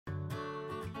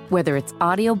Whether it's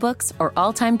audiobooks or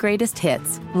all-time greatest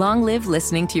hits, long live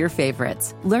listening to your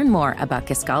favorites. Learn more about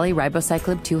Kisqali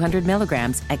Ribociclib 200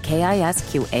 milligrams at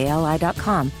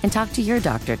KISQALI.com and talk to your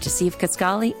doctor to see if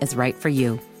Kisqali is right for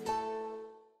you.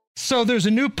 So there's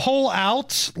a new poll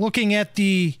out looking at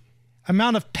the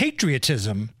amount of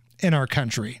patriotism in our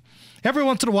country. Every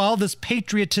once in a while, this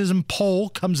patriotism poll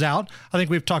comes out. I think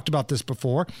we've talked about this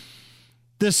before.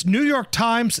 This New York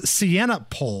Times Siena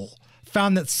poll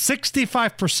found that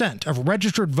 65% of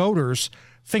registered voters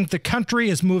think the country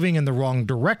is moving in the wrong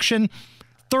direction.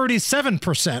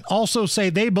 37% also say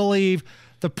they believe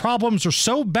the problems are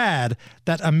so bad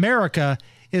that America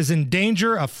is in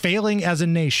danger of failing as a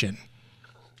nation.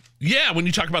 Yeah, when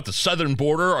you talk about the southern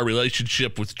border, our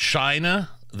relationship with China,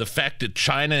 the fact that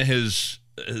China has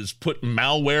put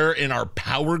malware in our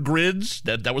power grids,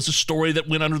 that was a story that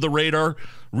went under the radar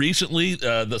recently.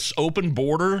 This open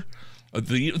border,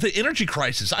 the energy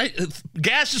crisis.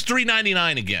 Gas is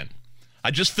 $3.99 again.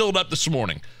 I just filled up this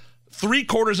morning.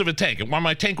 3/4 of a tank, and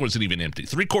my tank wasn't even empty.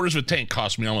 3/4 of a tank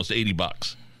cost me almost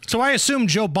 $80. So I assume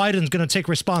Joe Biden's going to take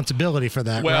responsibility for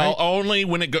that, well, right? only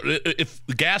when if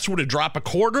the gas were to drop a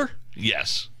quarter,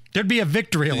 yes. There'd be a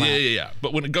victory lap. Yeah.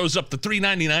 But when it goes up to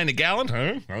 $3.99 a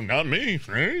gallon, well, not me.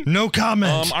 Right? No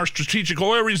comment. Our strategic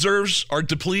oil reserves are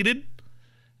depleted.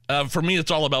 For me,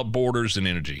 it's all about borders and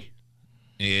energy.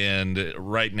 And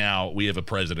right now, we have a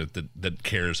president that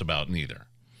cares about neither.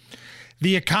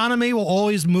 The economy will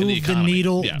always move the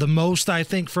needle the most, I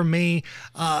think, for me.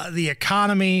 The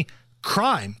economy,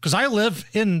 crime, because I live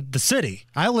in the city.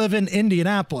 I live in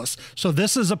Indianapolis, so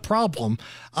this is a problem.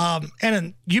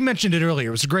 And you mentioned it earlier.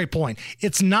 It was a great point.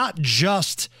 It's not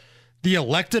just the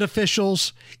elected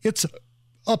officials. It's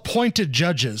appointed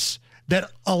judges that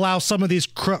allow some of these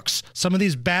crooks, some of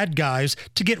these bad guys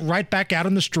to get right back out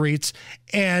in the streets,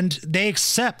 and they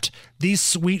accept these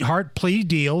sweetheart plea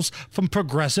deals from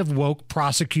progressive woke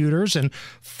prosecutors and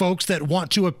folks that want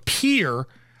to appear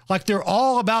like they're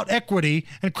all about equity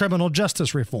and criminal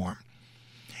justice reform.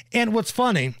 And what's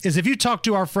funny is if you talk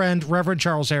to our friend Reverend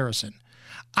Charles Harrison,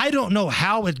 I don't know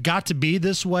how it got to be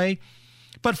this way,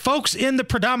 but folks in the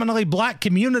predominantly black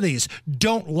communities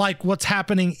don't like what's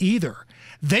happening either.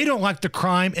 They don't like the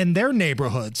crime in their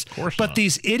neighborhoods. Of course but not.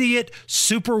 These idiot,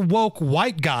 super woke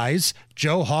white guys,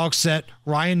 Joe Hogsett,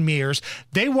 Ryan Mears,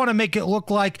 they want to make it look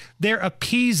like they're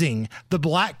appeasing the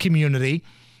black community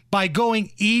by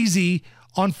going easy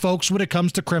on folks when it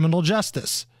comes to criminal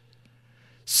justice.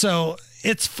 So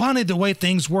it's funny the way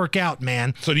things work out,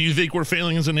 man. So do you think we're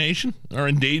failing as a nation or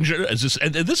in danger? And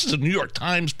this is a New York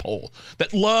Times poll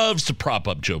that loves to prop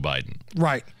up Joe Biden.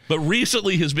 Right. But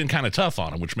recently has been kind of tough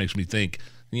on him, which makes me think,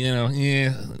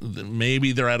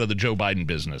 maybe they're out of the Joe Biden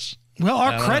business. Well,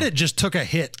 our credit just took a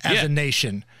hit as a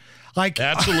nation. Like,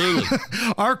 absolutely.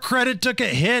 Our credit took a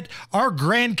hit. Our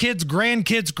grandkids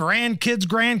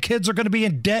are going to be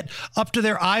in debt up to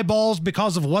their eyeballs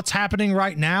because of what's happening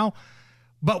right now.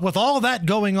 But with all that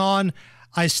going on,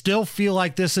 I still feel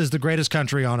like this is the greatest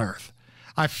country on earth.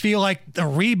 I feel like the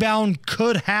rebound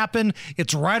could happen.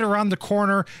 It's right around the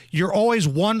corner. You're always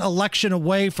one election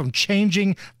away from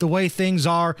changing the way things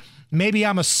are. Maybe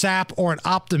I'm a sap or an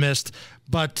optimist,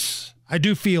 but I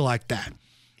do feel like that.